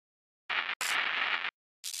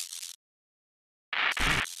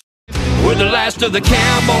the last of the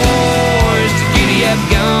cowboys. Giddy up,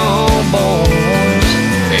 gone boys.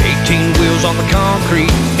 18 wheels on the concrete.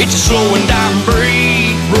 It's a slow and dying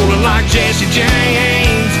breed, rolling like Jesse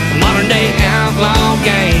James. A modern day outlaw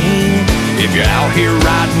gang. If you're out here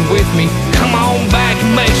riding with me, come on back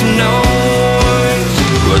and make some noise.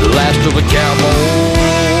 We're the last of the cowboys.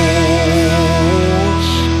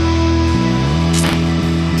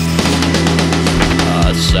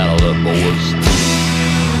 Saddle up, boys.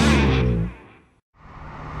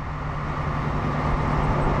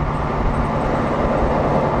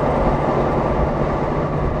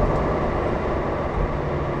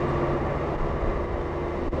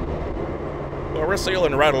 Well, we're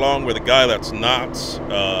sailing right along with a guy that's not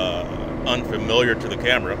unfamiliar to the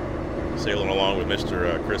camera. Sailing along with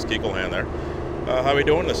Mr. Chris Kikelhan there. How are we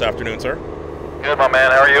doing this afternoon, sir? Good, my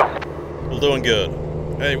man. How are you? Well, doing good.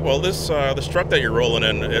 Hey, well, this truck that you're rolling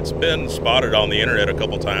in, it's been spotted on the internet a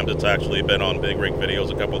couple times. It's actually been on Big Rig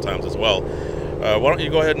videos a couple times as well. Why don't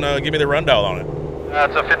you go ahead and give me the rundown on it?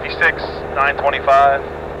 It's a 56 925,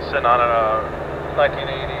 sitting on a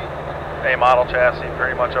 1980 A model chassis,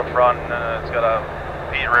 pretty much up front. It's got a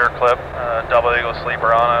V rear clip, double eagle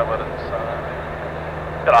sleeper on it, but it's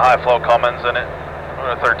got a high flow Cummins in it,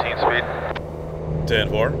 with a 13-speed.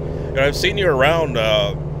 10-4. I've seen you around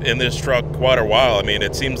in this truck quite a while. I mean,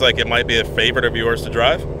 it seems like it might be a favorite of yours to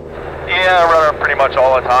drive. Yeah, I run it pretty much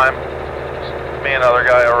all the time. Just me and another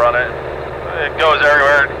guy will run it. It goes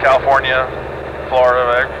everywhere, California,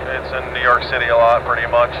 Florida. It's in New York City a lot, pretty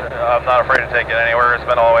much. I'm not afraid to take it anywhere. It's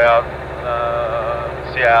been all the way out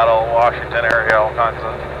Seattle, Washington area, all kinds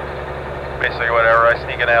of, basically whatever. I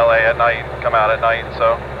sneak into LA at night, come out at night,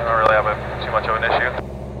 so I don't really have too much of an issue.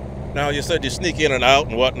 Now, you said you sneak in and out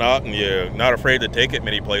and whatnot, and you're not afraid to take it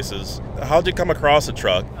many places. How'd you come across a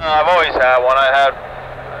truck? I've always had one. I had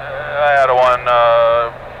one,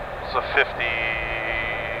 it's a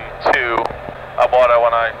 52. I bought it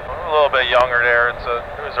when I was a little bit younger there.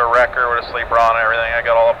 It was a wrecker with a sleeper on and everything. I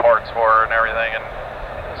got all the parts for it and everything. And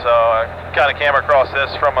so I kind of came across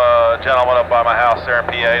this from a gentleman up by my house there in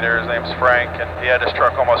PA. His name's Frank, and he had this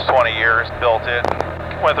truck almost 20 years, built it.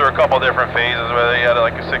 Went through a couple different phases where he had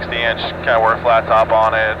like a 60-inch Kenworth flat top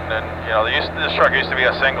on it, and you know, this truck used to be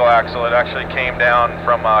a single axle. It actually came down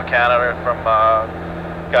from Canada, from a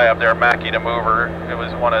guy up there, Mackey the Mover. It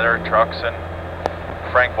was one of their trucks, and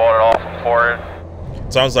Frank bought it off him for it.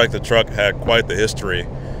 Sounds like the truck had quite the history.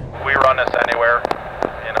 We run this anywhere,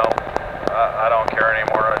 you know. I don't care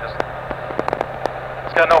anymore.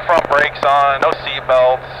 It's got no front brakes on, no seat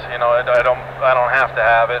belts. You know, I don't have to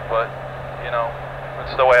have it, but you know.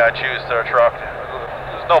 It's the way I choose to a truck.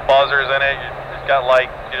 There's no buzzers in it. You've got light.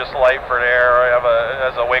 You just light for the air. I have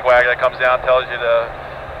has a wigwag that comes down, tells you to,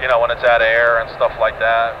 you know, when it's out of air and stuff like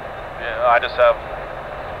that. You know, I just have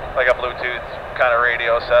like a Bluetooth kind of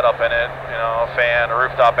radio set up in it. You know, a fan, a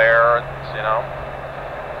rooftop air. It's, you know,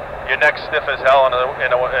 your neck's stiff as hell in the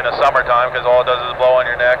summertime because all it does is blow on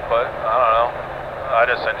your neck. But I don't know. I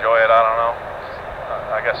just enjoy it. I don't know.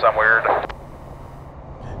 I guess I'm weird.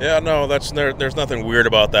 Yeah, no, there's nothing weird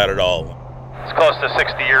about that at all. It's close to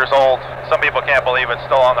 60 years old. Some people can't believe it's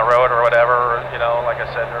still on the road or whatever, you know, like I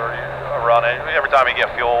said, or run it. Every time you get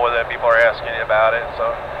fuel with it, people are asking you about it. So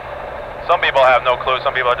some people have no clue.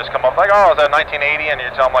 Some people just come up like, oh, is that 1980? And you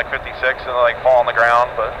tell them like 56 and they like fall on the ground.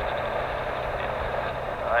 But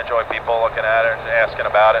I enjoy people looking at it and asking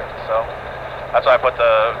about it. So that's why I put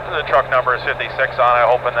the truck number is 56 on it,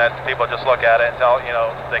 hoping that people just look at it and tell, you know,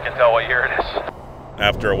 they can tell what year it is.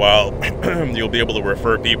 After a while, you'll be able to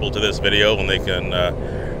refer people to this video and they can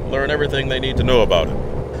learn everything they need to know about it.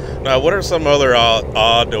 Now, what are some other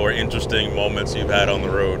odd or interesting moments you've had on the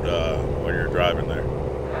road when you're driving there?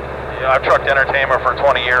 Yeah, I've trucked entertainment for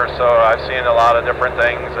 20 years, so I've seen a lot of different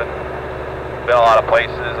things and been a lot of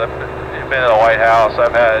places. I've been to the White House.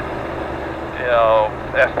 I've had, you know,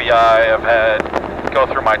 FBI. I've had go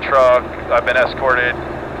through my truck. I've been escorted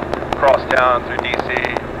across town through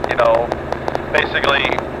DC, you know. Basically,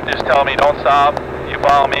 just tell me don't stop, you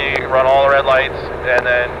follow me, run all the red lights, and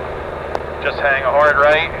then just hang a hard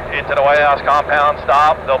right into the White House compound,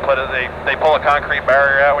 stop. They'll put it, they pull a concrete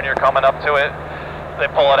barrier out when you're coming up to it. They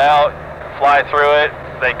pull it out, fly through it,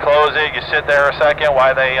 they close it, you sit there a second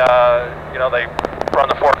while they, you know, they run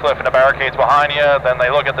the forklift and the barricades behind you, then they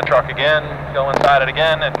look at the truck again, go inside it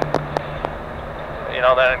again, and you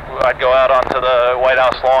know, then I'd go out onto the White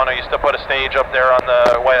House lawn. I used to put a stage up there on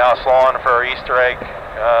the White House lawn for Easter egg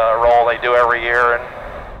roll they do every year. And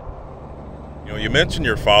you know, you mentioned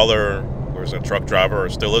your father was a truck driver, or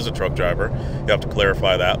still is a truck driver. You have to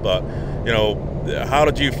clarify that. But you know, how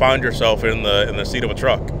did you find yourself in the seat of a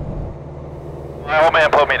truck? My old man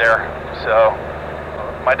put me there. So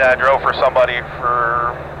my dad drove for somebody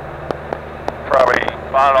for probably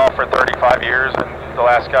on and off for 35 years, and the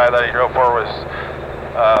last guy that he drove for was,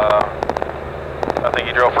 I think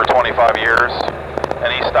he drove for 25 years,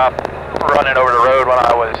 and he stopped running over the road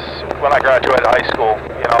when I graduated high school.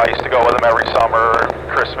 You know, I used to go with him every summer,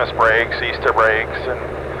 Christmas breaks, Easter breaks, and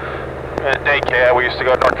daycare. We used to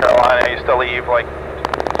go to North Carolina. I used to leave like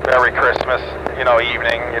every Christmas, you know,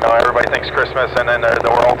 evening. You know, everybody thinks Christmas and then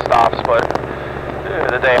the world stops, but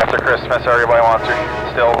the day after Christmas, everybody wants to eat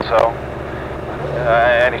still. So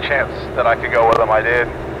any chance that I could go with him, I did.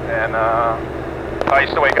 And I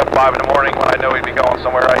used to wake up 5 in the morning when I know he'd be going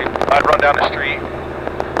somewhere. I'd run down the street,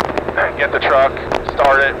 get the truck,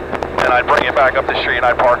 start it, and I'd bring it back up the street and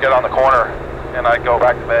I'd park it on the corner, and I'd go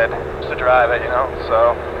back to bed to drive it, you know.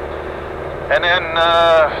 So, and then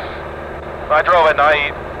I drove at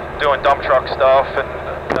night doing dump truck stuff,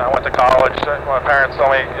 and I went to college. My parents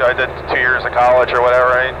told me I did 2 years of college or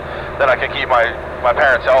whatever, right? Then I could keep my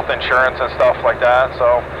parents' health insurance and stuff like that.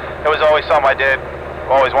 So it was always something I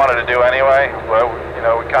always wanted to do anyway. But you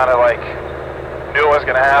know, we kind of like knew it was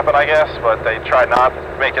going to happen, I guess, but they tried not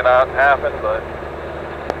making that happen. But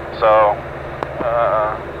so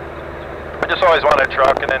I just always wanted a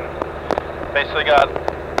truck, and then basically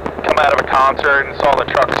come out of a concert and saw the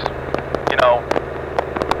trucks, you know,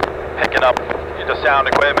 picking up the sound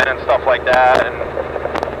equipment and stuff like that, and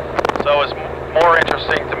so it was more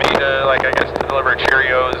interesting to me to, like, I guess, to deliver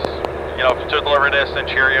Cheerios, you know, to deliver this than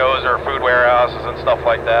Cheerios or food warehouses and stuff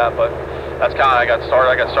like that. But that's kind of how I got started.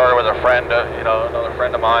 I got started with a friend, you know, another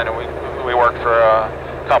friend of mine, and we worked for a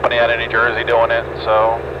company out of New Jersey doing it.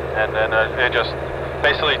 So, and then it just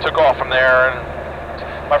basically took off from there. And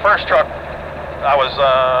my first truck, I was,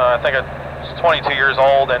 I think I was 22 years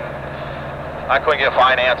old, and I couldn't get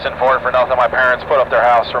financing for it for nothing. My parents put up their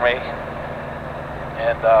house for me,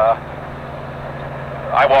 and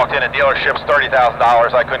I walked into dealerships, $30,000.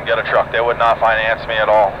 I couldn't get a truck. They would not finance me at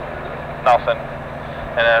all, nothing.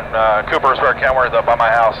 And then Coopersburg, Kenworth, up by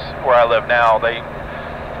my house where I live now, it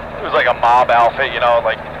was like a mob outfit, you know,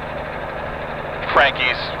 like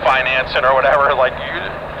Frankie's financing or whatever. Like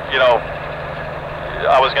you know,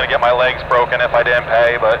 I was going to get my legs broken if I didn't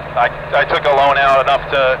pay, but I took a loan out enough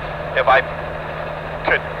to,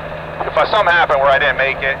 if something happened where I didn't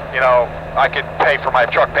make it, you know, I could pay for my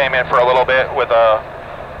truck payment for a little bit with a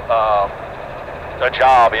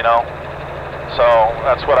job, you know. So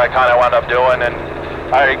that's what I kind of wound up doing, and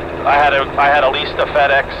I had a lease to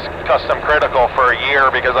FedEx Custom Critical for a year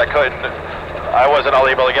because I wasn't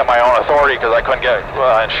able to get my own authority because I couldn't get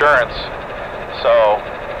insurance. So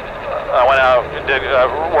I went out and did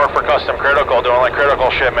work for Custom Critical, doing like critical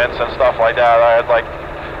shipments and stuff like that. I had like,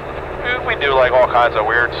 we do like all kinds of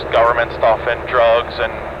weird government stuff and drugs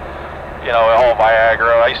and, you know, all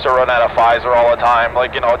Viagra. I used to run out of Pfizer all the time,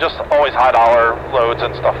 like, you know, just always high dollar loads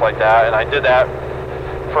and stuff like that. And I did that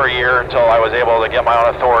for a year until I was able to get my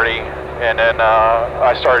own authority. And then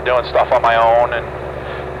I started doing stuff on my own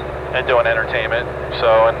and doing entertainment.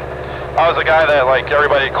 So, and I was the guy that, like,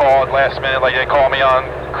 everybody called last minute, like they called me on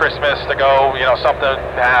Christmas to go, you know, something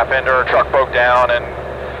happened or a truck broke down, and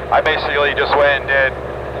I basically just went and did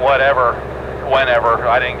whatever, whenever.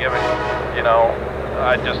 I didn't give it, you know,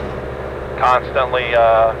 I just constantly,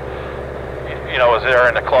 you know, was there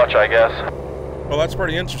in the clutch, I guess. Well, that's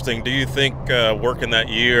pretty interesting. Do you think working that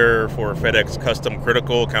year for FedEx Custom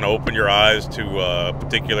Critical kind of opened your eyes to a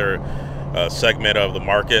particular segment of the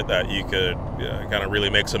market that you could kind of really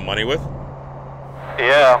make some money with?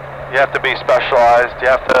 Yeah, you have to be specialized. You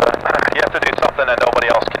have to do something that nobody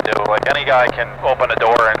else can do. Like, any guy can open a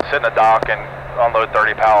door and sit in a dock and unload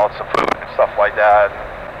 30 pallets of food and stuff like that.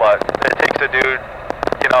 But it takes a dude,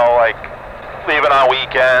 you know, like leaving on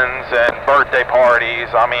weekends and birthday parties.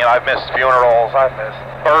 I mean, I've missed funerals, I've missed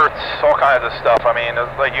births, all kinds of stuff. I mean,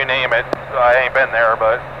 like, you name it. I ain't been there,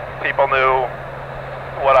 but people knew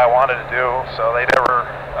what I wanted to do, so they never,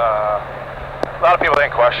 a lot of people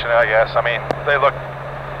didn't question it, I guess. I mean, they look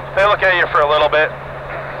at you for a little bit.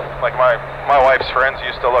 Like my wife's friends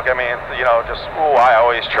used to look at me, you know, just why I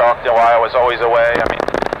always trucked and why I was always away. I mean,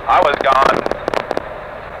 I was gone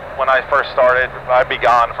when I first started. I'd be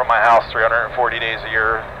gone from my house 340 days a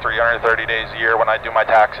year, 330 days a year when I do my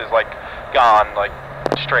taxes, like gone, like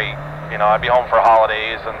straight. You know, I'd be home for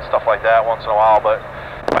holidays and stuff like that once in a while, but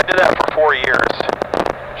I did that for 4 years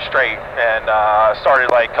straight, and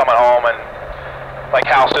started like coming home, and like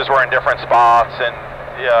houses were in different spots, and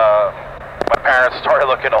my parents started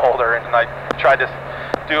looking older, and I tried to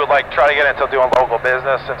try to get into doing local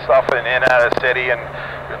business and stuff in and out of the city, and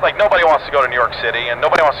like nobody wants to go to New York City, and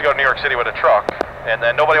nobody wants to go to New York City with a truck, and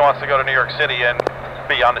then nobody wants to go to New York City and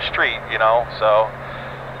be on the street, you know. So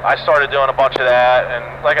I started doing a bunch of that,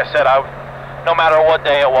 and like I said, no matter what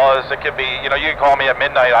day it was, it could be, you know, you could call me at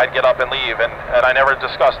midnight, I'd get up and leave, and I never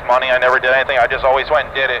discussed money, I never did anything, I just always went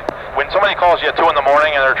and did it. When somebody calls you at 2 in the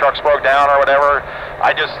morning and their truck's broke down or whatever,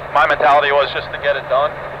 my mentality was just to get it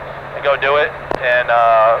done and go do it, and,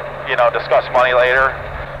 you know, discuss money later.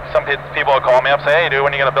 Some people would call me up and say, hey dude,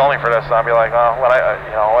 when are you gonna bill me for this? And I'd be like, oh, when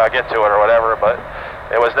I get to it or whatever, but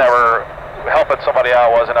it was never, helping somebody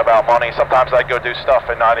out wasn't about money. Sometimes I'd go do stuff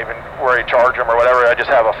and not even worry, charge them or whatever. I just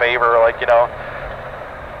have a favor, like, you know,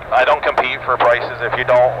 I don't compete for prices. If you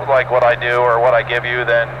don't like what I do or what I give you,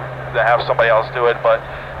 then have somebody else do it. But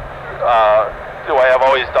the way I've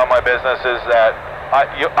always done my business is that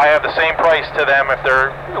I have the same price to them if they're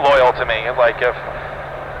loyal to me. Like if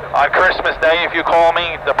on Christmas Day, if you call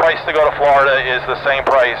me, the price to go to Florida is the same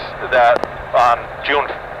price that on June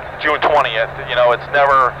 20th. You know, it's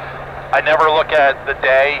never, I never look at the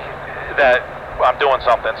day that I'm doing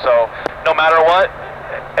something. So no matter what,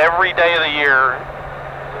 every day of the year,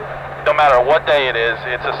 no matter what day it is,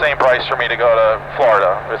 it's the same price for me to go to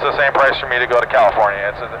Florida. It's the same price for me to go to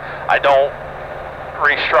California. I don't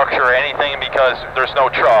restructure anything because there's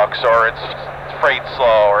no trucks or it's freight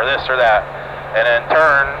slow or this or that. And in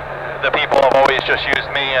turn, the people have always just used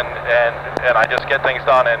me, and I just get things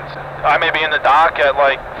done. And I may be in the dock at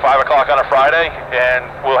like 5 o'clock on a Friday, and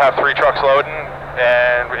we'll have 3 trucks loading,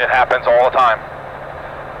 and it happens all the time.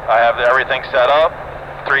 I have everything set up,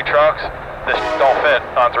 3 trucks. This don't fit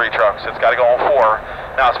on 3 trucks. It's got to go on 4.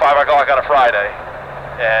 Now it's 5 o'clock on a Friday,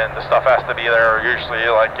 and the stuff has to be there usually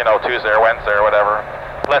like, you know, Tuesday or Wednesday or whatever.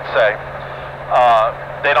 Let's say.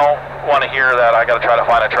 They don't want to hear that I got to try to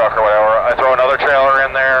find a truck or whatever. I throw another trailer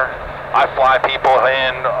in there. I fly people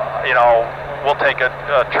in. You know, we'll take a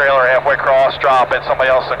trailer halfway across, drop it,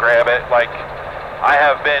 somebody else will grab it. Like, I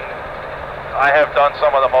have done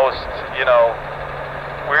some of the most, you know,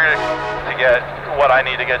 weird to get what I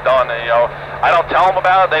need to get done. And, you know, I don't tell them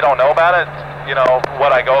about it. They don't know about it. You know,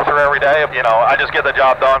 what I go through every day. You know, I just get the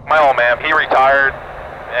job done. My old man, he retired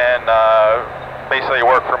and basically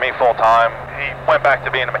worked for me full time. He went back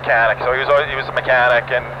to being a mechanic, so he was a mechanic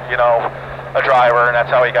and, you know, a driver, and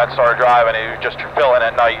that's how he got started driving. He would just fill in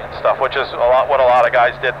at night and stuff, which is what a lot of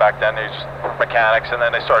guys did back then. They just were mechanics, and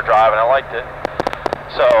then they started driving. I liked it.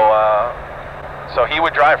 So he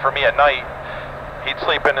would drive for me at night. He'd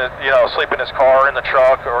sleep in his car in the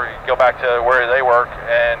truck, or he'd go back to where they work.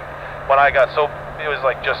 And when I got it was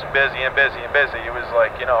like just busy and busy and busy. It was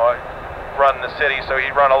like, you know, run the city, so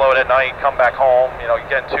he'd run a load at night, come back home, you know,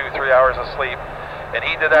 getting 2-3 hours of sleep. And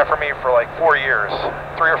he did that for me for like 4 years,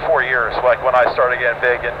 3 or 4 years, like when I started getting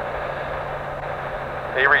big. And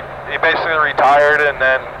he basically retired, and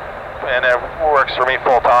it works for me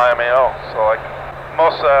full time, you know. So like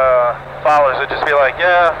most followers would just be like,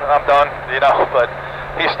 yeah, I'm done, you know. But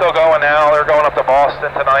he's still going now. They're going up to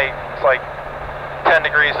Boston tonight. It's like 10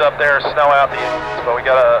 degrees up there, snow out the east, but we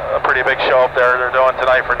got a pretty big show up there. They're doing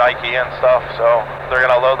tonight for Nike and stuff, so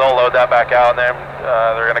they'll load that back out, and then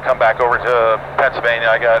they're gonna come back over to Pennsylvania.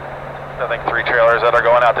 I got, I think, 3 trailers that are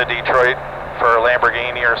going out to Detroit for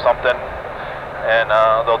Lamborghini or something, and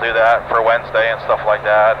they'll do that for Wednesday and stuff like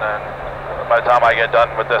that. And then by the time I get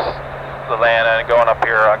done with this Atlanta and going up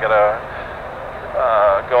here, I'm gonna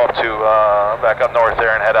go up to back up north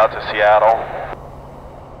there and head out to Seattle.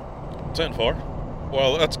 10-4.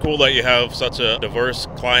 Well, that's cool that you have such a diverse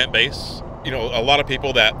client base. You know, a lot of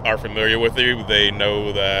people that are familiar with you, they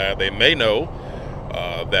may know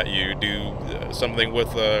that you do something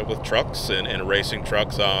with trucks and racing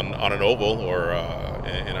trucks on an oval or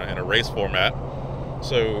in a race format.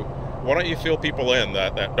 So why don't you fill people in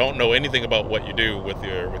that don't know anything about what you do with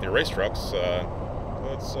your race trucks?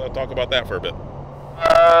 Let's talk about that for a bit.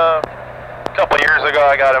 A couple of years ago,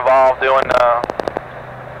 I got involved doing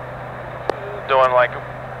like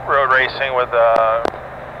road racing with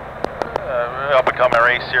up-and-coming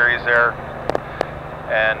race series there,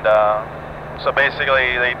 and so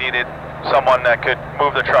basically they needed someone that could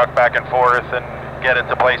move the truck back and forth and get it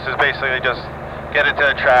to places, basically just get it to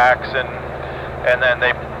the tracks, and then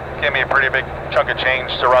they gave me a pretty big chunk of change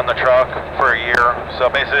to run the truck for a year. So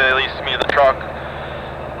basically they leased me the truck,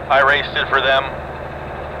 I raced it for them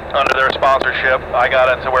under their sponsorship. I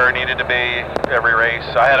got it to where it needed to be every race.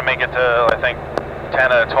 I had to make it to, I think,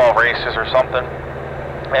 10 out of 12 races or something.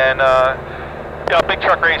 And you know, big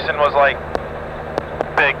truck racing was like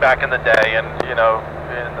big back in the day, and you know,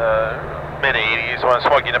 in the mid 80s when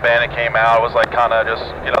Smokey the Bandit came out, it was like kind of just,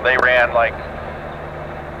 you know, they ran like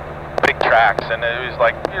big tracks, and it was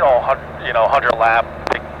like, you know, 100 lap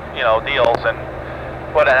big, you know, deals. And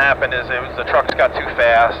what had happened is the trucks got too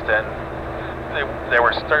fast, and they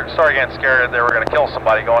were started getting scared that they were going to kill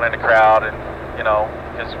somebody going in the crowd, and you know,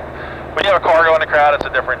 because when you have a car going in the crowd, it's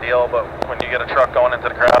a different deal, but when you get a truck going into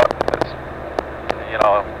the crowd, it's, you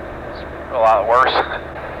know, it's a lot worse.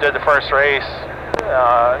 Did the first race,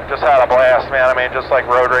 just had a blast, man. I mean, just like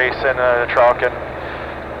road racing in a truck, and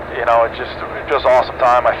you know, it just awesome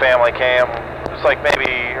time. My family came. It's like maybe,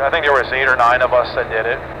 I think there was 8 or 9 of us that did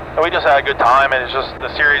it. And we just had a good time, and it's just,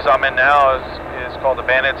 the series I'm in now is called the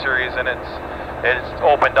Bandit Series, and it's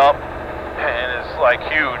opened up, and it's like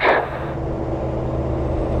huge.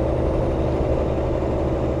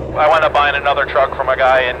 I wound up buying another truck from a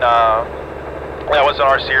guy that was in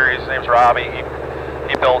our series. His name's Robbie.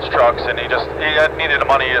 He builds trucks, and he needed the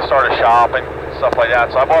money to start a shop and stuff like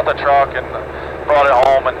that. So I bought the truck and brought it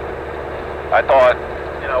home, and I thought,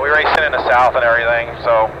 you know, we racing in the South and everything,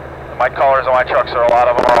 so my colors on my trucks are, a lot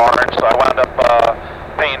of them are orange, so I wound up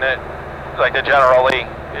painting it like the General Lee,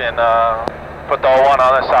 and put the one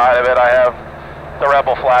on the side of it. I have the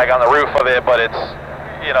Rebel flag on the roof of it, but it's,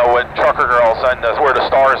 you know, with Trucker Girls, and that's where the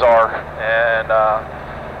stars are, and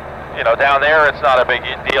you know, down there it's not a big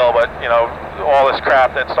deal, but you know, all this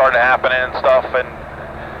crap that started happening and stuff, and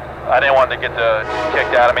I didn't want to get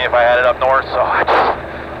kicked out of me if I had it up north, so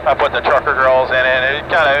I put the Trucker Girls in it.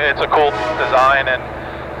 It's a cool design, and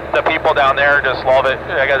the people down there just love it.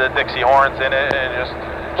 I got the Dixie horns in it, and just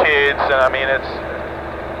kids, and I mean, it's,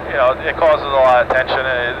 you know, it causes a lot of attention,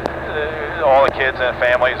 and all the kids and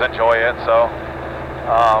families enjoy it. So,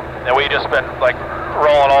 and we just been like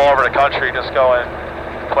rolling all over the country, just going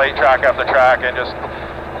plate track after track, and just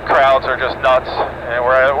crowds are just nuts. And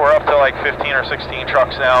we're up to like 15 or 16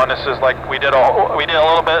 trucks now, and this is like, we did a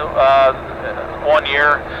little bit 1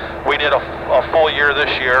 year. We did a full year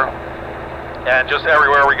this year, and just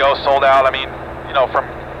everywhere we go sold out. I mean, you know, from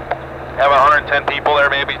having 110 people there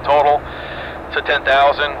maybe total to 10,000,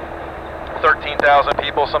 13,000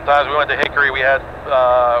 people. Sometimes we went to Hickory, we had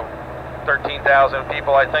 13,000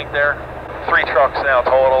 people, I think, there. 3 trucks now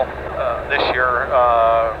total. This year,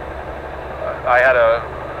 I had a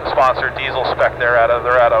sponsored diesel spec there.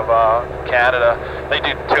 They're out of Canada. They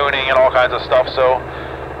do tuning and all kinds of stuff. So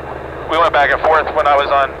we went back and forth when I was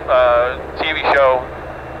on TV show.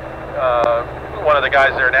 One of the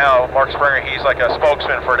guys there now, Mark Springer, he's like a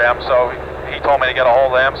spokesman for them. So he told me to get a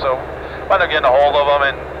hold of them. So I ended up getting a hold of them,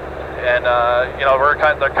 and you know, they're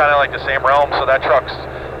kind of like the same realm. So that truck's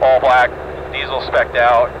all black, diesel spec'd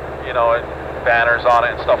out, you know, and banners on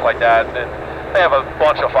it and stuff like that. And they have a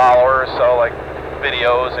bunch of followers, so like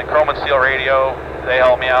videos, and Chrome and Steel Radio, they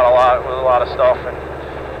help me out a lot with a lot of stuff. And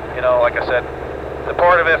you know, like I said, the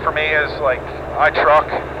part of it for me is like, I truck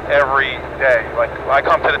every day. Like, I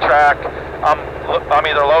come to the track, I'm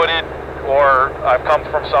either loaded or I've come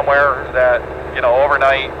from somewhere that, you know,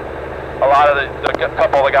 overnight. A lot of the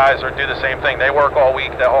couple of the guys do the same thing. They work all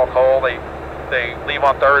week, they haul coal, they leave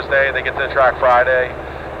on Thursday, they get to the track Friday.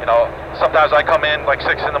 You know, sometimes I come in like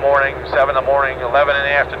 6 in the morning, 7 in the morning, 11 in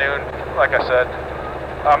the afternoon. Like I said,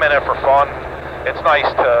 I'm in it for fun. It's nice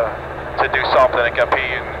to do something and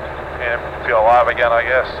compete and feel alive again, I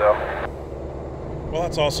guess. So. Well,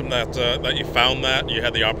 that's awesome that that you found that. You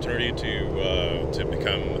had the opportunity to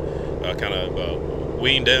become kind of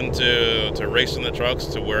weaned into racing the trucks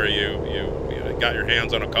to where you got your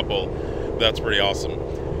hands on a couple. That's pretty awesome.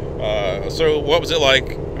 So what was it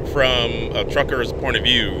like from a trucker's point of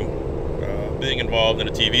view, being involved in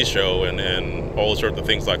a TV show and all sorts of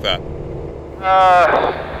things like that?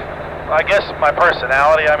 I guess my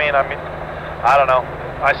personality, I mean, I don't know.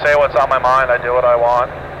 I say what's on my mind, I do what I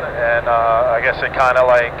want, and I guess it kind of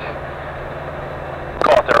like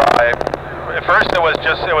caught their eye. At first it was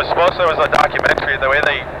a documentary. The way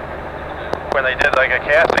when they did like a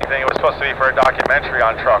casting thing, it was supposed to be for a documentary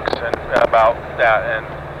on trucks and about that, and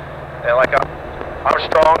like I'm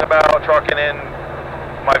strong about trucking and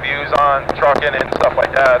my views on trucking and stuff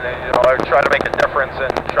like that, and you know, I try to make a difference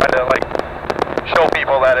and try to like show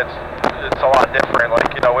people that it's a lot different.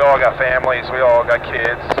 Like, you know, we all got families, we all got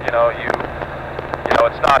kids, you know,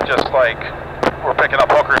 it's not just like we're picking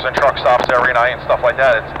up hookers and truck stops every night and stuff like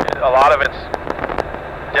that. A lot of it's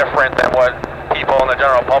different than what people in the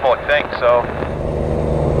general public think, so.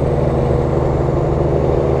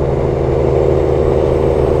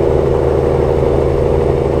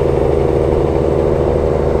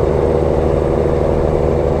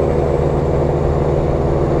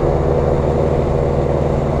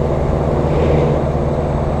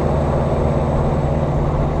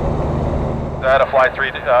 I had to fly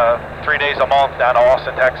 3 days a month down to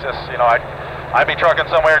Austin, Texas. You know, I'd be trucking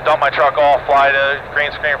somewhere, dump my truck off, fly to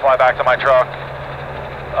green screen, fly back to my truck.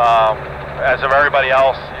 As of everybody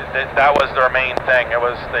else, that was their main thing. They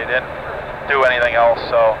do anything else.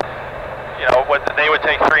 So, you know, they would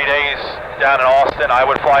take 3 days down in Austin. I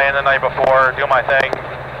would fly in the night before, do my thing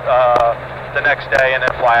the next day, and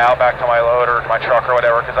then fly out back to my load or my truck or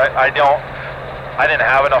whatever, because I didn't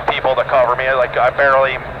have enough people to cover me. Like, I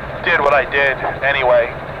barely did what I did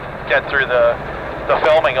anyway, get through the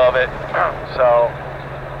filming of it. So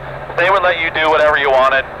they would let you do whatever you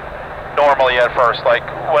wanted normally at first. Like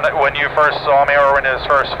when you first saw me or when it was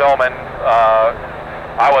first filming,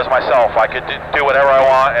 I was myself. I could do whatever I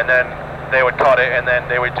want, and then they would cut it, and then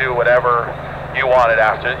they would do whatever you wanted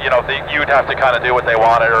after. You know, you'd have to kind of do what they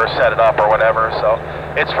wanted or set it up or whatever. So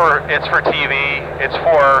it's for TV. It's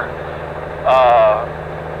for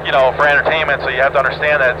you know, for entertainment. So you have to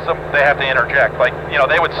understand that they have to interject. Like, you know,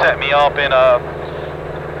 they would set me up in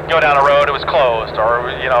go down a road, it was closed,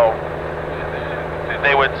 or, you know,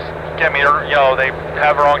 they would get me to, you know, they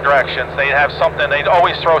have wrong directions. They'd have something, they'd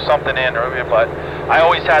always throw something in, but I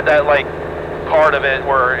always had that, like, part of it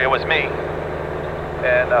where it was me.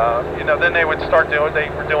 And, you know, then they would start they were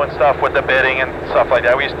doing stuff with the bidding and stuff like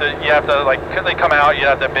that. You have to, like, they come out, you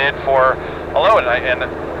have to bid for a load,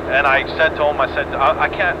 and I said to them, I said, I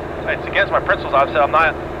can't, it's against my principles. I said,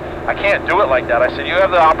 I can't do it like that. I said, you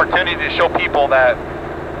have the opportunity to show people that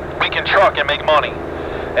we can truck and make money,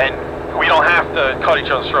 and we don't have to cut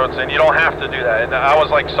each other's throats, and you don't have to do that. And I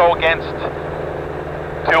was like so against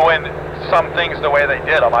doing some things the way they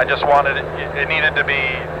did them. I just wanted it needed to be,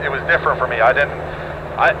 it was different for me.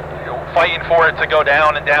 Fighting for it to go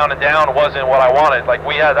down and down and down wasn't what I wanted. Like,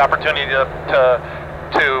 we had the opportunity to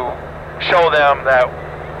show them that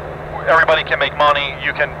everybody can make money.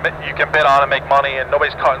 You can bid on and make money, and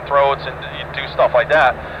nobody's cutting throats, and you do stuff like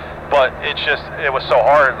that. But it was so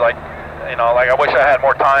hard. Like, you know, like, I wish I had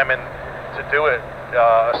more time to do it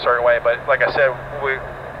a certain way. But like I said,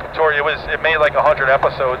 it made like 100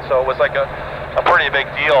 episodes, so it was like a pretty big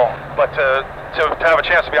deal. But to have a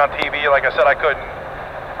chance to be on TV, like I said, I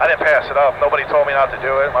didn't pass it up. Nobody told me not to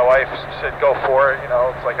do it. My wife said go for it. You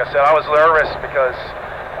know, it's like I said, I was nervous because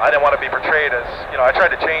I didn't want to be portrayed as, you know, I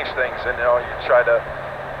tried to change things, and, you know, you try to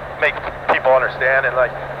make people understand. And, like,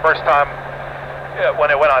 first time when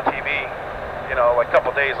it went on TV, you know, like a couple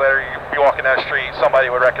days later, you'd be walking down the street, somebody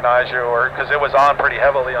would recognize you, or because it was on pretty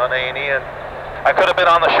heavily on A&E, and I could have been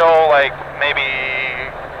on the show like maybe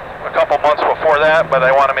a couple months before that, but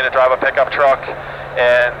they wanted me to drive a pickup truck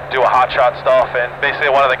and do a hot shot stuff, and basically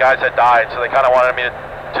one of the guys had died, so they kind of wanted me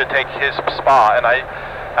to take his spot, and I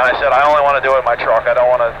said, I only want to do it in my truck. I'm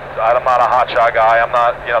not a hot shot guy. I'm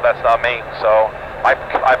not, you know, that's not me. So I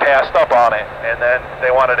passed up on it, and then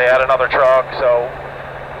they wanted to add another truck, so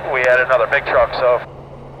we added another big truck. So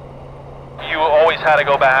you always had to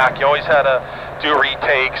go back. You always had to do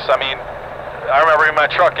retakes. I mean, I remember in my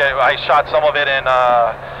truck, I shot some of it in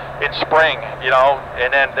spring, you know, and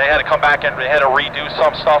then they had to come back and they had to redo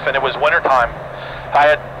some stuff, and it was wintertime. I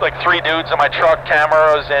had like 3 dudes in my truck,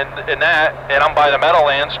 cameras, and that, and I'm by the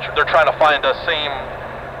Meadowlands. They're trying to find the same,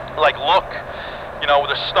 like, look, you know, with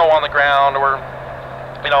the snow on the ground, or,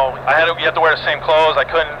 you know, you have to wear the same clothes. I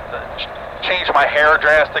couldn't change my hair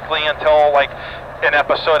drastically until, like, an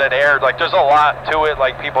episode had aired. Like, there's a lot to it,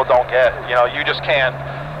 like, people don't get. You know, you just can't,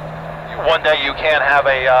 one day you can't have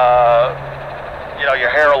you know,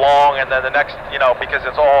 your hair long, and then the next, you know, because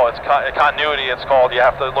it's continuity, it's called, you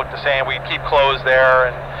have to look the same. We keep clothes there,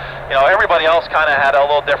 and, you know, everybody else kind of had a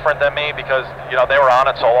little different than me because, you know, they were on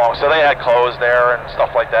it so long, so they had clothes there and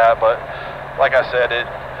stuff like that. But like I said,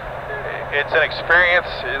 it's an experience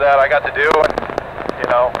that I got to do, and, you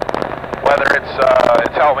know, whether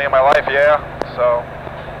it's helped me in my life, yeah. So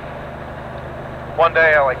one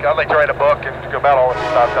day I'd like to write a book and go about all the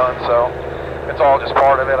stuff I've done, so it's all just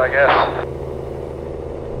part of it, I guess.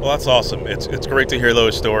 Well, that's awesome. It's great to hear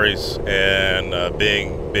those stories, and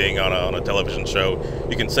being on a television show,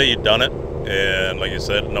 you can say you've done it, and like you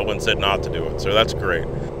said, no one said not to do it, so that's great.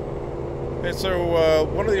 And so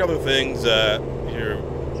one of the other things that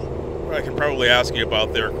I can probably ask you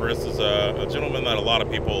about there, Chris, is a gentleman that a lot of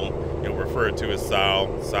people, you know, refer to as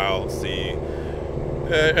Sal C.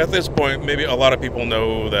 At this point, maybe a lot of people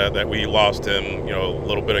know that we lost him, you know, a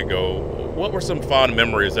little bit ago. What were some fond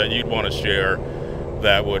memories that you'd want to share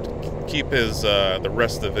that would keep his the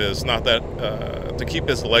rest of his, not that to keep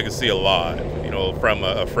his legacy alive, you know, from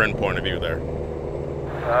a friend point of view there?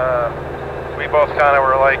 We both kind of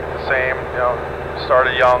were like the same, you know,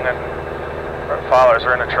 started young, and our fathers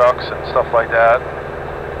are in the trucks and stuff like that.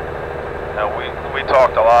 You know, we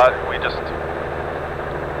talked a lot. We just,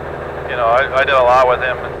 you know, I did a lot with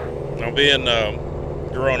him. Now, being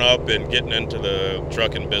growing up and getting into the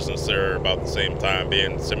trucking business there about the same time,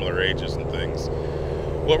 being similar ages and things,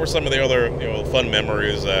 what were some of the other, fun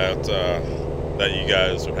memories that that you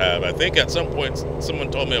guys would have? I think at some point someone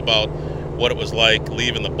told me about what it was like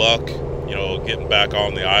leaving the buck, getting back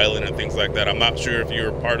on the island and things like that. I'm not sure if you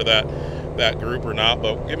were part of that group or not,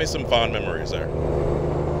 but give me some fond memories there.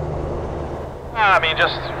 I mean,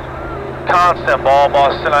 just constant ball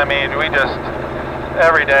busting. I mean, we just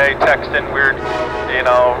every day texting. We're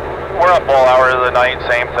up all hours of the night,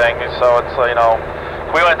 same thing. So it's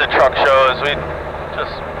we went to truck shows. We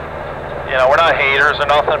just we're not haters or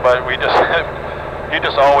nothing, but we just you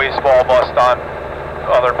just always ball bust on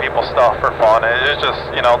other people's stuff for fun. And it's just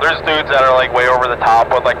there's dudes that are like way over the top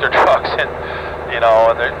with like their trucks and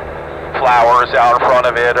and their flowers out in front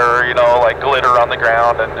of it, or like glitter on the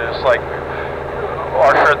ground, and just like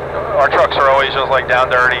our trucks are always just like down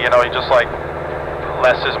dirty. You just like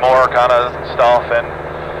less is more kind of stuff. And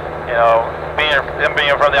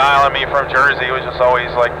being from the island, me from Jersey, it was just always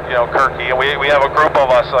like Kirky. And we have a group of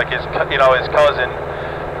us, like his cousin.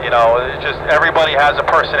 It's just everybody has a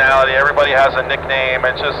personality, everybody has a nickname.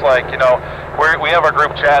 It's just like we have a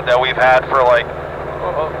group chat that we've had for like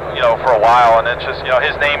for a while, and it's just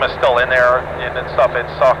his name is still in there and stuff. It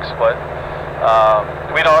sucks, but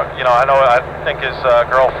we don't. I think his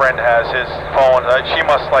girlfriend has his phone. She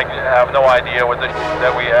must like have no idea what the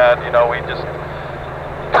that we had. We just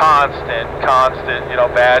constant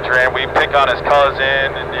badgering. We pick on his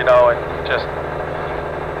cousin, and and just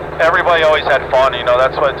everybody always had fun.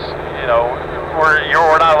 That's what's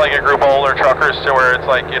we're not like a group of older truckers to where it's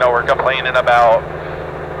like we're complaining about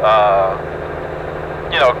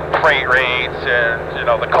freight rates and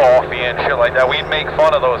the coffee and shit like that. We'd make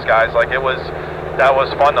fun of those guys like that was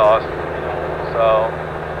fun to us. So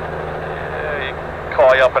he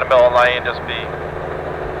call you up in the middle of the night and just be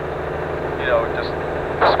just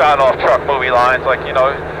spouting off truck movie lines. Like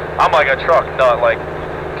I'm like a truck nut. Like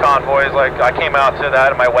convoys, like I came out to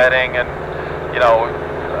that at my wedding, and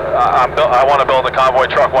I want to build a convoy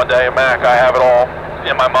truck one day. Mac, I have it all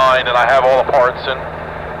in my mind, and I have all the parts. And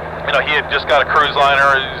he had just got a cruise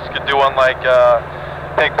liner. He was doing like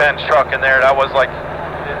Pig Pen's truck in there. That was like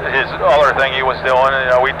his other thing he was doing.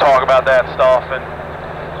 And, we talk about that stuff, and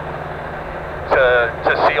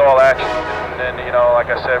to see all that, and then like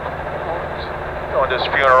I said, going to his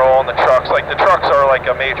funeral and the trucks. Like the trucks are like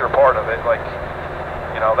a major part of it. Like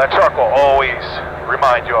that truck will always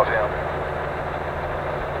remind you of him.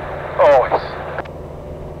 Always.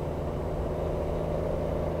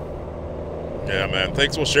 Yeah, man.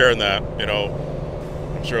 Thanks for sharing that.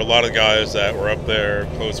 I'm sure a lot of guys that were up there,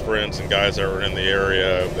 close friends and guys that were in the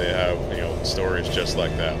area, they have, stories just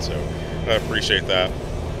like that. So I appreciate that.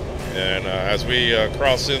 And as we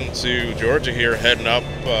cross into Georgia here, heading up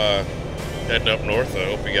north, I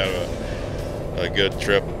hope you got a good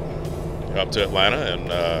trip up to Atlanta, and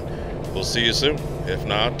we'll see you soon. If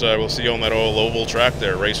not, we'll see you on that old oval track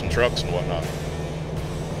there, racing trucks and whatnot.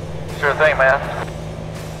 Sure thing, man.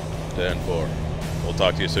 10-4. We'll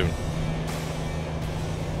talk to you soon.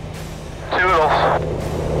 Toodles.